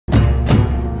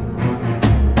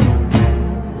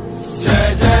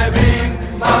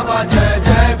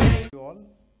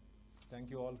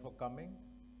Thank you all for coming.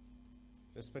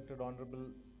 Respected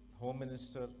Honorable Home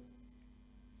Minister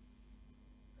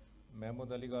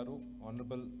Mahmood Ali Garu,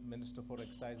 Honorable Minister for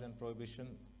Excise and Prohibition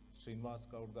Srinivas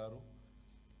Gaud Garu,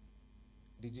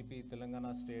 DGP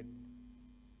Telangana State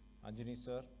Anjani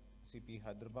Sir, CP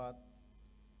Hyderabad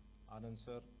Anand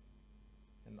Sir,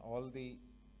 and all the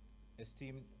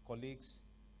esteemed colleagues,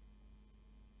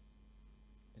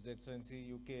 His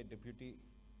Excellency UK Deputy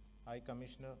High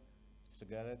Commissioner Mr.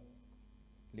 Gareth,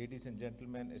 ladies and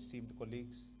gentlemen, esteemed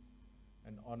colleagues,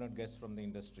 and honored guests from the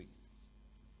industry.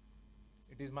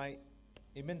 It is my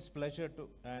immense pleasure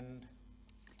and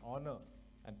honor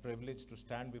and privilege to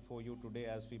stand before you today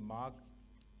as we mark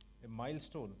a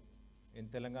milestone in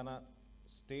Telangana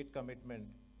state commitment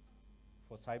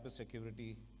for cyber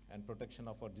security and protection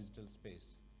of our digital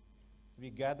space. We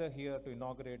gather here to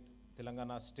inaugurate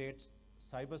Telangana State's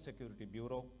Cyber Security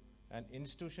Bureau, an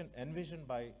institution envisioned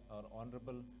by our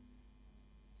Honorable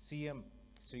CM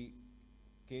Sri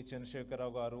K. Chandrasekhar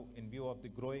Rao Garu in view of the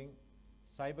growing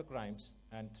cyber crimes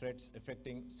and threats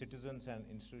affecting citizens and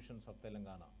institutions of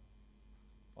Telangana.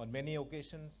 On many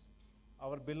occasions,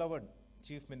 our beloved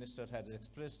Chief Minister has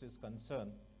expressed his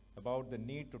concern about the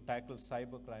need to tackle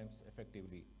cyber crimes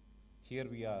effectively. Here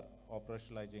we are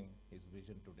operationalizing his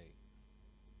vision today.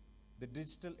 The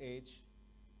digital age,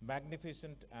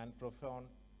 magnificent and profound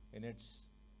in its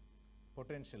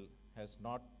potential, has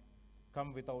not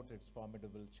come without its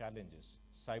formidable challenges.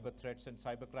 Cyber threats and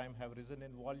cybercrime have risen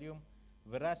in volume,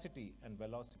 veracity, and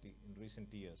velocity in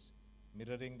recent years,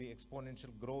 mirroring the exponential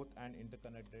growth and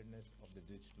interconnectedness of the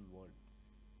digital world.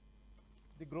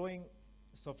 The growing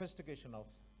sophistication of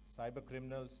cyber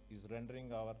criminals is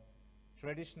rendering our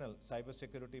traditional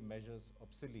cybersecurity measures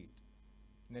obsolete,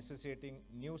 necessitating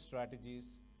new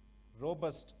strategies,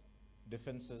 robust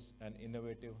defenses, and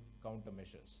innovative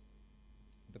countermeasures.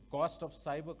 The cost of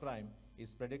cybercrime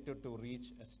is predicted to reach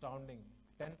astounding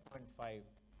 $10.5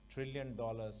 trillion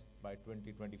by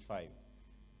 2025.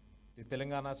 The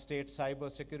Telangana State Cyber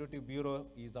Security Bureau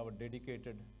is our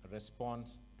dedicated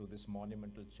response to this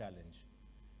monumental challenge.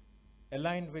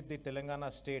 Aligned with the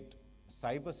Telangana State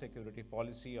Cyber Security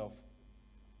policy of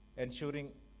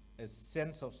ensuring a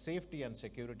sense of safety and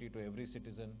security to every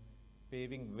citizen,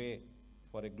 paving way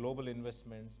for a global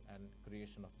investment and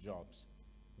creation of jobs.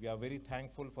 We are very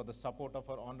thankful for the support of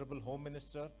our Honorable Home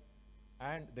Minister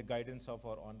and the guidance of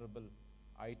our Honorable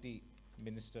IT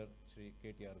Minister Shri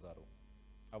KTR Garu.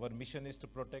 Our mission is to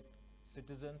protect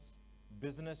citizens,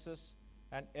 businesses,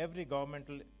 and every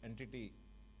governmental entity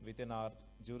within our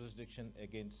jurisdiction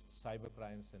against cyber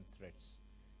crimes and threats.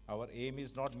 Our aim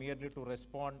is not merely to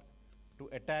respond to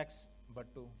attacks,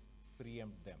 but to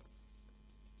preempt them.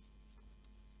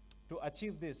 To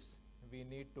achieve this, we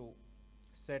need to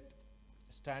set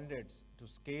standards to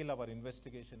scale our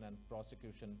investigation and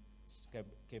prosecution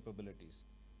capabilities,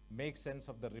 make sense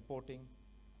of the reporting,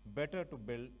 better to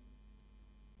build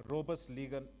robust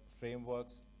legal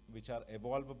frameworks which are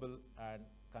evolvable and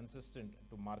consistent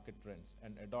to market trends,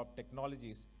 and adopt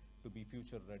technologies to be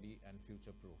future ready and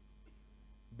future proof.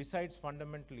 Besides,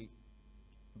 fundamentally,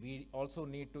 we also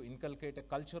need to inculcate a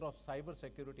culture of cyber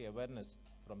security awareness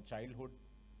from childhood,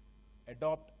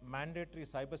 adopt mandatory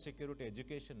cybersecurity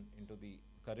education into the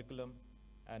curriculum,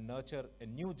 and nurture a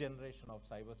new generation of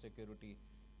cybersecurity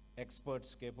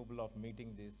experts capable of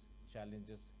meeting these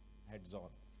challenges heads-on.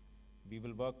 We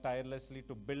will work tirelessly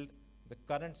to build the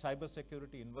current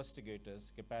cybersecurity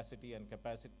investigators' capacity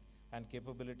and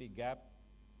capability gap,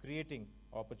 creating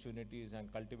opportunities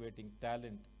and cultivating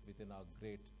talent within our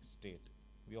great state.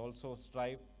 We also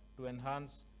strive to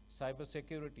enhance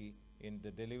cybersecurity in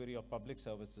the delivery of public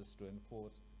services to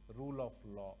enforce rule of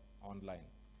law online.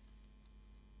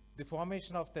 The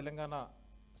formation of Telangana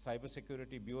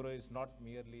Cybersecurity Bureau is not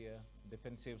merely a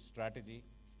defensive strategy,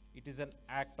 it is an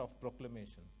act of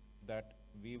proclamation that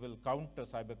we will counter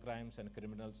cybercrimes and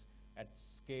criminals at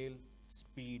scale,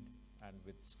 speed, and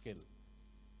with skill.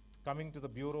 Coming to the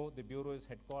Bureau is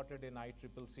headquartered in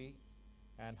ICCC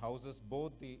and houses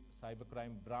both the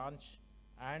cybercrime branch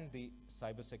and the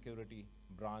cybersecurity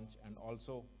branch, and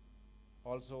also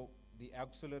the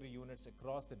auxiliary units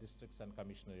across the districts and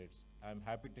commissionerates. I am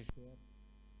happy to share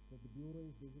that the Bureau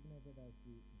is designated as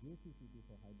the JCCT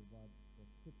for Hyderabad for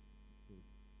 6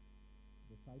 states.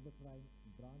 The cybercrime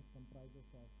branch comprises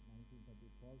of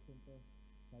 1930 call center,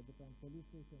 cybercrime police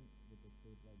station with a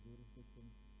statewide jurisdiction,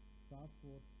 task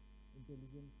force,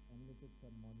 intelligence, analytics,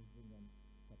 and monitoring and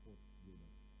support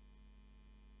unit.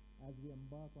 As we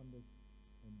embark on this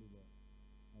endeavor,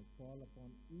 I call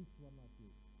upon each one of you,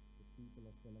 the people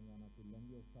of Telangana, to lend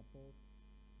your support,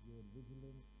 your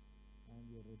vigilance, and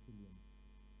your resilience.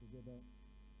 Together,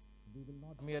 We will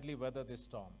not merely weather this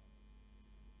storm.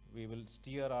 We will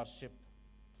steer our ship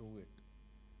through it,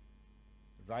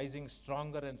 rising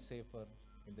stronger and safer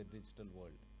in the digital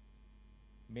world.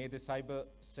 May the Cyber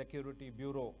Security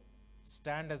Bureau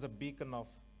stand as a beacon of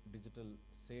digital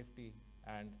safety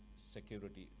and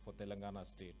security for Telangana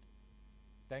state.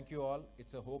 Thank you all.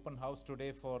 It's an open house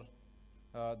today for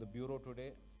the Bureau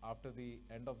today. After the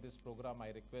end of this program,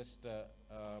 I request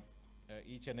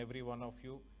each and every one of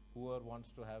you, whoever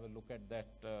wants to have a look at that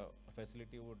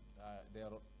facility, they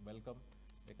are welcome.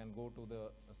 They can go to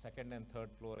the second and third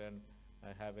floor and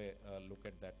have a look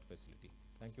at that facility.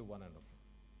 Thank you, one and all.